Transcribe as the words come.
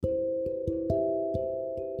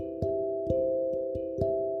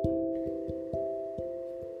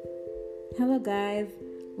Hello guys,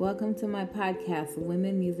 welcome to my podcast,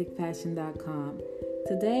 womenmusicfashion.com.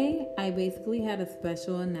 Today, I basically had a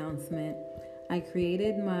special announcement. I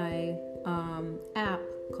created my app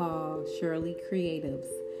called Sherley Creatives,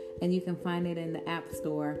 and you can find it in the App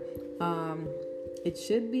Store. It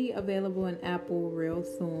should be available in Apple real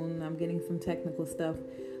soon. I'm getting some technical stuff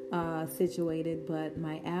situated, but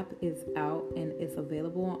my app is out and it's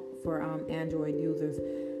available for Android users.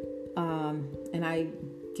 And I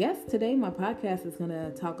guess today my podcast is going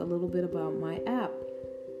to talk a little bit about my app,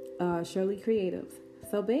 Sherley Creatives.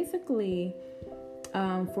 So basically,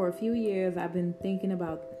 for a few years, I've been thinking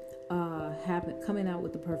about coming out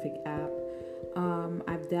with the perfect app.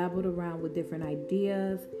 I've dabbled around with different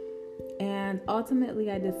ideas, and ultimately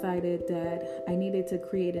I decided that I needed to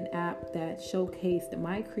create an app that showcased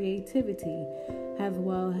my creativity as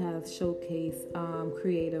well as showcase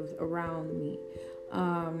creatives around me.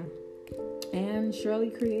 And Sherley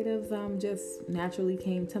Creatives just naturally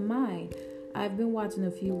came to mind. I've been watching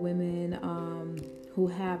a few women who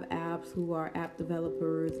have apps, who are app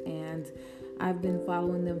developers, and I've been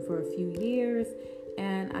following them for a few years,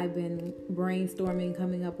 and I've been brainstorming,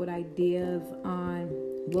 coming up with ideas on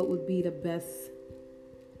what would be the best,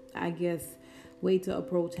 way to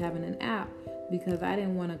approach having an app, because I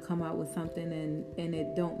didn't want to come out with something and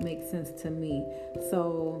it don't make sense to me.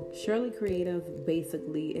 So Sherley Creatives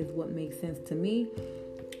basically is what makes sense to me.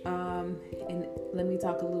 And let me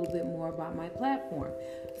talk a little bit more about my platform.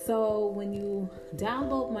 So when you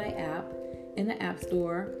download my app in the App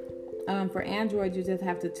Store, for Android, you just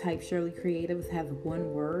have to type Sherley Creatives, has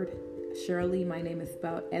one word. Sherley, my name is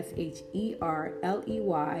spelled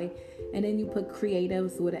Sherley, and then you put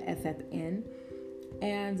Creatives with an S at the end.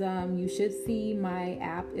 And you should see my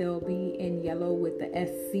app. It'll be in yellow with the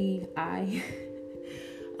SCI.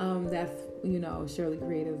 That's,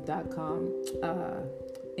 SherleyCreatives.com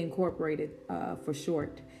incorporated for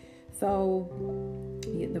short. So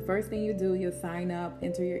the first thing you do, you'll sign up,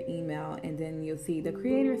 enter your email, and then you'll see the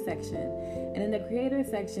creator section. And in the creator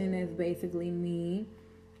section is basically me.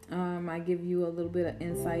 I give you a little bit of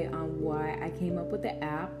insight on why I came up with the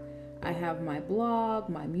app. I have my blog,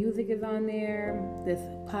 my music is on there. This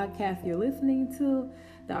podcast you're listening to,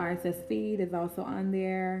 the RSS feed is also on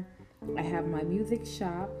there. I have my music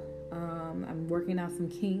shop. I'm working out some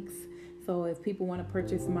kinks. So if people want to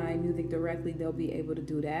purchase my music directly, they'll be able to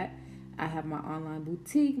do that. I have my online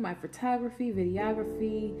boutique, my photography,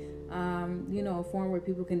 videography, a form where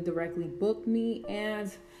people can directly book me,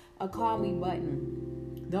 and a call me button.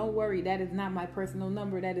 Don't worry, that is not my personal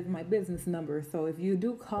number. That is my business number. So if you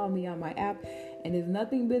do call me on my app and it's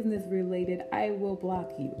nothing business related, I will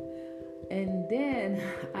block you. And then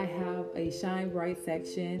I have a Shine Bright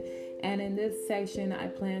section. And in this section, I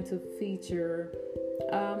plan to feature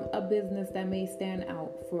a business that may stand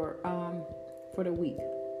out for the week.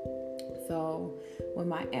 So when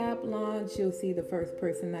my app launched, you'll see the first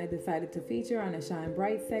person I decided to feature on the Shine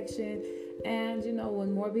Bright section. And,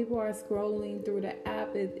 when more people are scrolling through the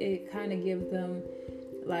app, it kind of gives them,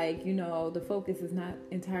 the focus is not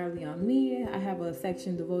entirely on me. I have a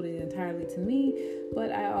section devoted entirely to me,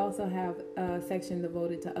 but I also have a section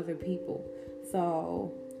devoted to other people.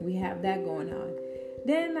 So we have that going on.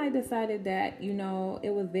 Then I decided that,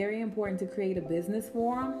 it was very important to create a business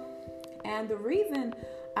forum. And the reason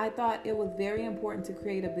I thought it was very important to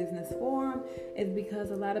create a business forum is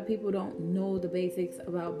because a lot of people don't know the basics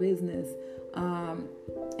about business.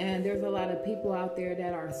 And there's a lot of people out there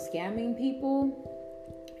that are scamming people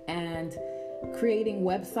and creating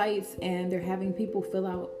websites, and they're having people fill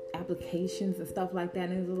out applications and stuff like that.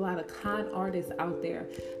 And there's a lot of con artists out there.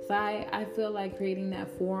 So I feel like creating that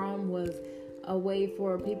forum was a way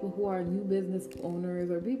for people who are new business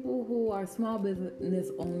owners, or people who are small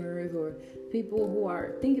business owners, or people who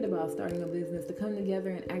are thinking about starting a business to come together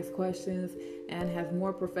and ask questions, and have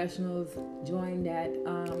more professionals join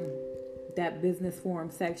that business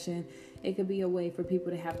forum section. It could be a way for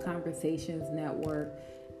people to have conversations, network,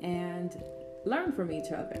 and learn from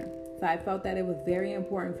each other. So I felt that it was very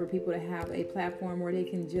important for people to have a platform where they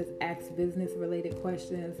can just ask business related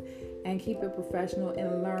questions and keep it professional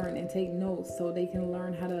and learn and take notes, so they can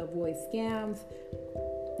learn how to avoid scams.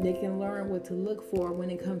 They can learn what to look for when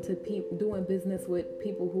it comes to doing business with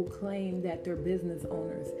people who claim that they're business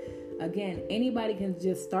owners. Again, anybody can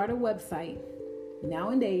just start a website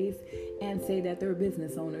nowadays and say that they're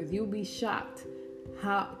business owners. You'll be shocked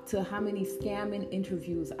how many scamming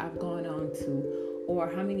interviews I've gone on to, or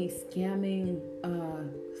how many scamming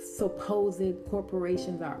supposed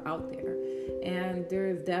corporations are out there. and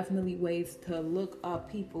there's definitely ways to look up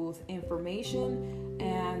people's information,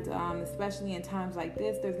 and especially in times like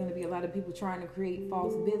this, there's going to be a lot of people trying to create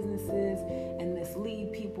false businesses and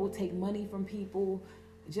mislead people, take money from people,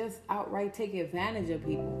 just outright take advantage of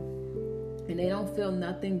people. And they don't feel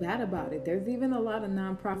nothing bad about it. There's even a lot of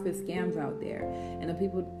nonprofit scams out there, and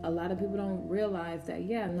a lot of people don't realize that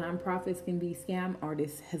nonprofits can be scam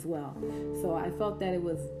artists as well. So I felt that it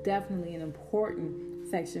was definitely an important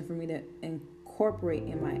section for me to incorporate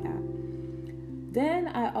in my app. Then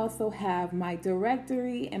I also have my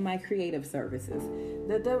directory and my creative services.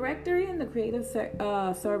 The directory and the creative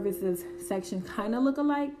services section kind of look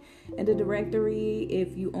alike. In the directory,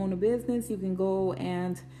 if you own a business, you can go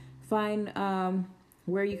and find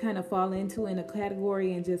where you kind of fall into in a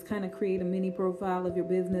category and just kind of create a mini profile of your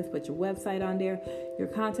business, put your website on there, your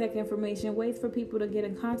contact information, ways for people to get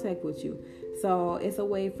in contact with you. So it's a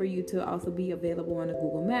way for you to also be available on the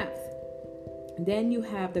Google Maps. Then you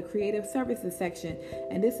have the creative services section,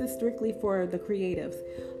 and this is strictly for the creatives.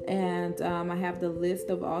 And I have the list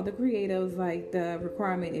of all the creatives, like the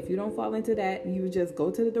requirement. If you don't fall into that, you just go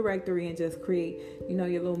to the directory and just create, your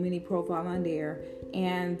little mini profile on there.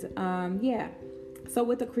 And so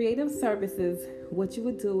with the creative services, what you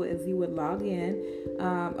would do is you would log in.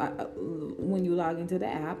 When you log into the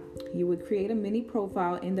app, you would create a mini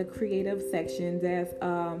profile in the creative section.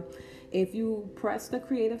 If you press the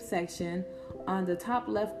creative section, on the top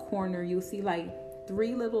left corner, you'll see like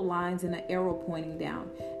 3 little lines and an arrow pointing down.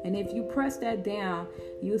 And if you press that down,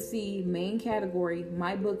 you'll see main category,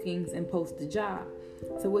 my bookings, and post a job.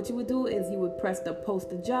 So what you would do is you would press the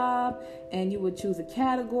post a job, and you would choose a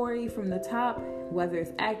category from the top, whether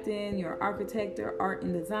it's acting, you're an architect or art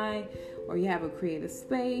and design, or you have a creative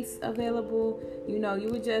space available. You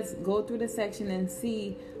would just go through the section and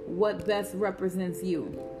see what best represents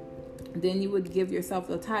you. Then you would give yourself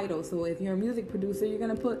a title. So if you're a music producer, you're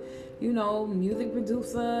going to put, music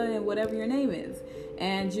producer and whatever your name is.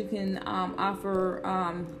 And you can offer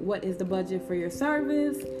what is the budget for your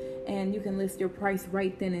service, and you can list your price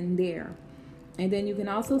right then and there. And then you can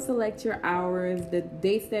also select your hours, the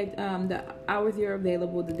dates that the hours you're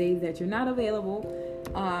available, the days that you're not available,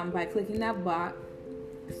 by clicking that box.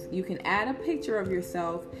 You can add a picture of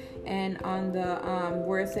yourself, and on the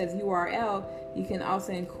where it says URL, you can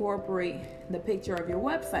also incorporate the picture of your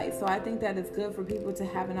website. So I think that it's good for people to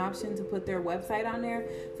have an option to put their website on there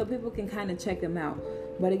so people can kind of check them out.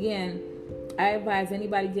 But again, I advise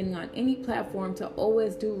anybody getting on any platform to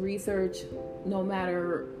always do research, no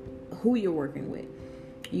matter who you're working with,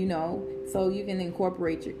 so you can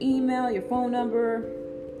incorporate your email, your phone number,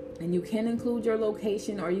 and you can include your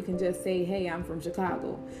location, or you can just say, hey, I'm from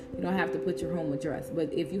Chicago. You don't have to put your home address.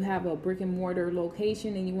 But if you have a brick and mortar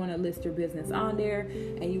location and you want to list your business on there,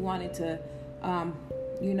 and you wanted to,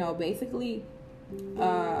 basically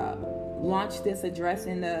launch this address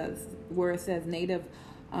in where it says native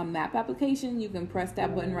map application, you can press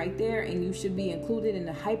that button right there, and you should be included in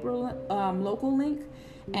the hyper local link.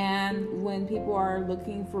 And when people are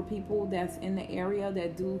looking for people that's in the area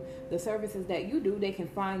that do the services that you do, they can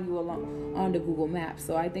find you on the Google Maps.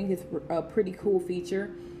 So I think it's a pretty cool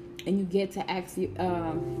feature, and you get to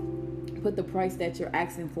put the price that you're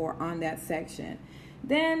asking for on that section.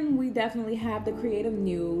 Then we definitely have the creative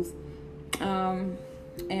news.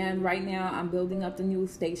 And right now I'm building up the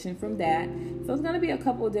news station from that. So it's going to be a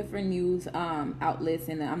couple of different news outlets,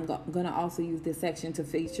 and I'm going to also use this section to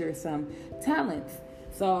feature some talents.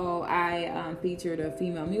 So I featured a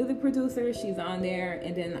female music producer. She's on there.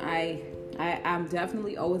 And then I'm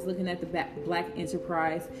definitely always looking at the Black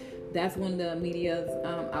Enterprise. That's one of the media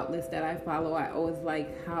outlets that I follow. I always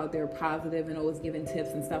like how they're positive and always giving tips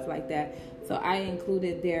and stuff like that. So I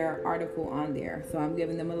included their article on there. So I'm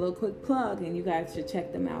giving them a little quick plug, and you guys should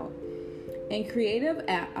check them out. In Creative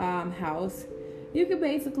House, you can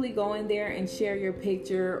basically go in there and share your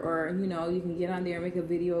picture, or, you can get on there and make a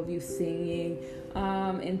video of you singing.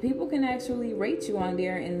 And people can actually rate you on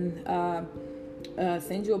there and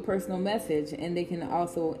send you a personal message, and they can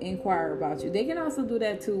also inquire about you. They can also do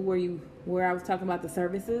that too, where I was talking about the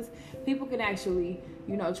services. People can actually,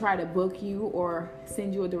 try to book you or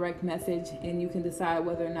send you a direct message, and you can decide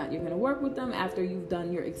whether or not you're going to work with them after you've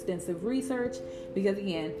done your extensive research. Because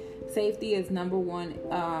again, safety is number one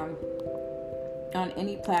on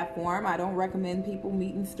any platform. I don't recommend people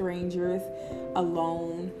meeting strangers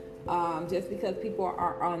alone. Just because people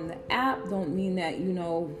are on the app don't mean that,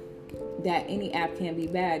 that any app can be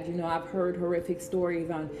bad. I've heard horrific stories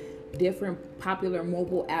on different popular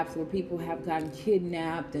mobile apps where people have gotten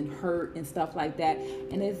kidnapped and hurt and stuff like that.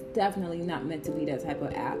 And it's definitely not meant to be that type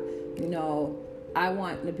of app. I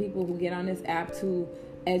want the people who get on this app to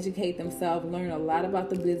educate themselves, learn a lot about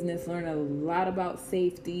the business, learn a lot about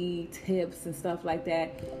safety tips and stuff like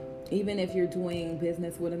that. Even if you're doing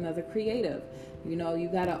business with another creative, you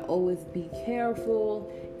gotta always be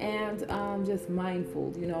careful and just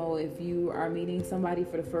mindful. If you are meeting somebody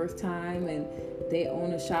for the first time and they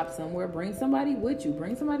own a shop somewhere, bring somebody with you.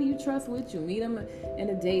 Bring somebody you trust with you. Meet them in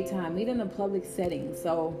the daytime. Meet in a public setting.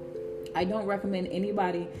 So I don't recommend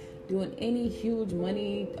anybody doing any huge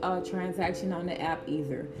money transaction on the app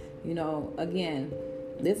either. Again,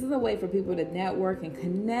 this is a way for people to network and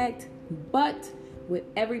connect, but with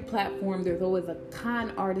every platform, there's always a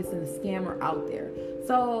con artist and a scammer out there.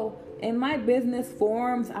 So in my business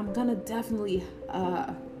forums, I'm going to definitely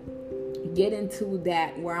get into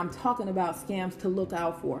that, where I'm talking about scams to look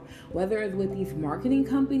out for, whether it's with these marketing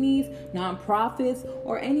companies, nonprofits,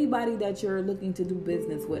 or anybody that you're looking to do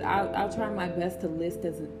business with. I'll try my best to list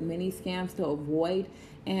as many scams to avoid,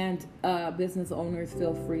 and business owners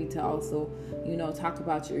feel free to also, talk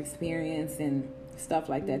about your experience and stuff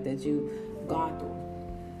like that you've gone through.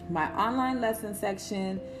 My online lesson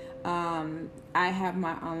section, I have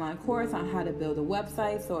my online course on how to build a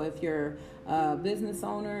website. So if you're a business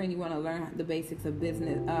owner and you want to learn the basics of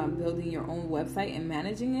business, building your own website and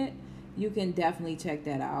managing it, you can definitely check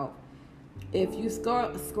that out. If you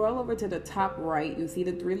scroll over to the top right, you'll see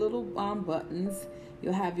the three little buttons.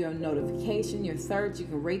 You'll have your notification, your search. You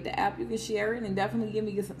can rate the app, you can share it, and definitely give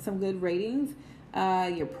me some good ratings.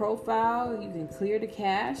 Your profile, you can clear the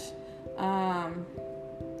cache.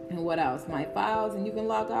 And what else? My files, and you can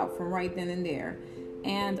log out from right then and there.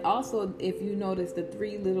 And also, if you notice the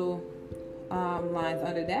three little lines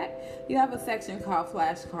under that, you have a section called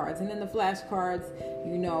flashcards. And in the flashcards,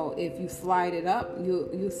 if you slide it up,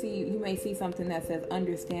 you may see something that says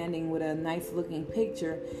understanding with a nice looking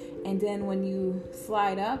picture. And then when you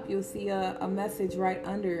slide up, you'll see a message right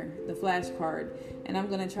under the flashcard. And I'm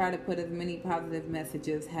going to try to put as many positive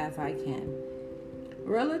messages as I can.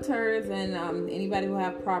 Realtors and anybody who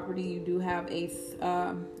have property, you do have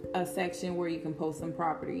a section where you can post some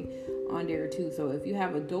property on there too. So if you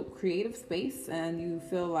have a dope creative space and you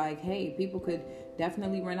feel like, hey, people could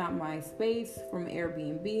definitely rent out my space from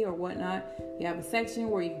Airbnb or whatnot, you have a section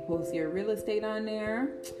where you can post your real estate on there.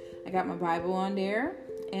 I got my Bible on there,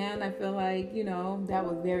 and I feel like, that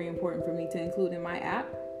was very important for me to include in my app.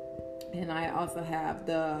 And I also have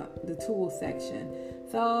the tools section.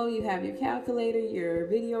 So you have your calculator, your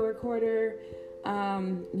video recorder.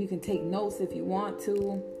 You can take notes if you want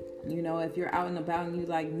to. If you're out and about and you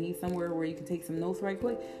need somewhere where you can take some notes right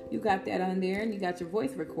quick, you got that on there, and you got your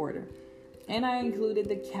voice recorder. And I included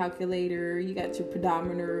the calculator. You got your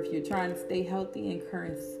pedometer if you're trying to stay healthy, and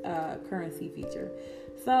currency feature.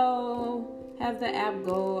 So as the app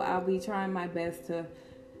go, I'll be trying my best to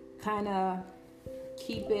kind of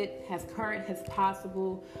keep it as current as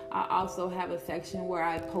possible. I also have a section where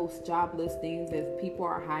I post job listings. If people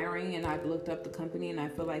are hiring and I've looked up the company and I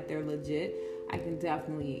feel like they're legit, I can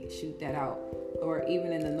definitely shoot that out. Or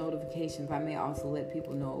even in the notifications, I may also let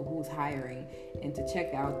people know who's hiring and to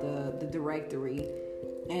check out the directory.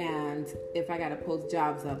 And if I got to post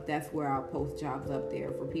jobs up, that's where I'll post jobs up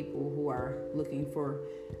there for people who are looking for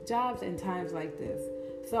jobs in times like this.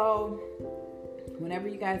 So whenever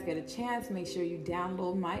you guys get a chance, make sure you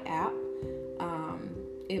download my app.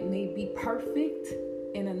 It may be perfect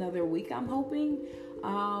in another week, I'm hoping.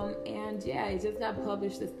 And yeah, it just got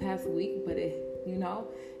published this past week, but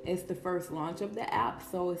it's the first launch of the app,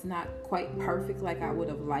 so it's not quite perfect like I would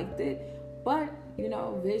have liked it. But,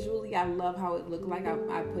 visually, I love how it looked like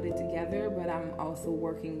I put it together, but I'm also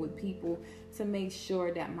working with people to make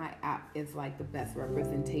sure that my app is like the best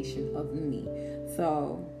representation of me.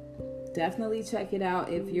 So definitely check it out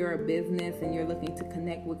if you're a business and you're looking to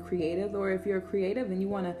connect with creatives, or if you're a creative and you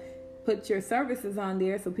want to put your services on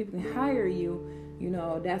there so people can hire you.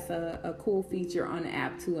 That's a cool feature on the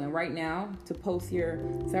app too. And right now, to post your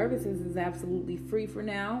services is absolutely free for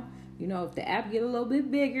now. If the app get a little bit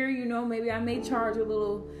bigger, maybe I may charge a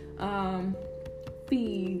little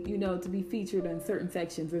fee, to be featured in certain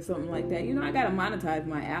sections or something like that. I got to monetize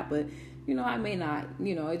my app, but, I may not.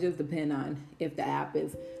 It just depends on if the app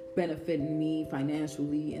is benefiting me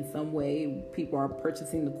financially in some way. People are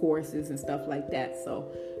purchasing the courses and stuff like that.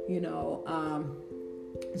 So,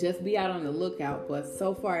 just be out on the lookout. But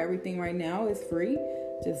so far, everything right now is free.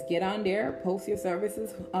 Just get on there, post your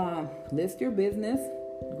services, list your business,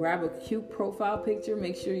 grab a cute profile picture,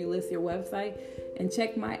 make sure you list your website, and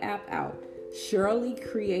check my app out. Sherley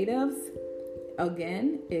Creatives.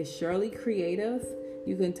 Again, it's Sherley Creatives.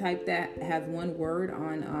 You can type that, has one word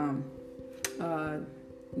on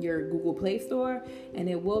your Google Play Store, and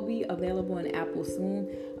it will be available in Apple soon,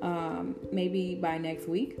 maybe by next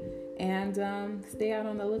week. And stay out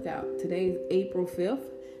on the lookout. Today's April 5th.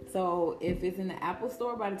 So if it's in the Apple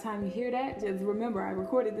Store by the time you hear that, just remember I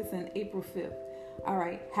recorded this on April 5th. All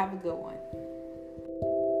right, have a good one.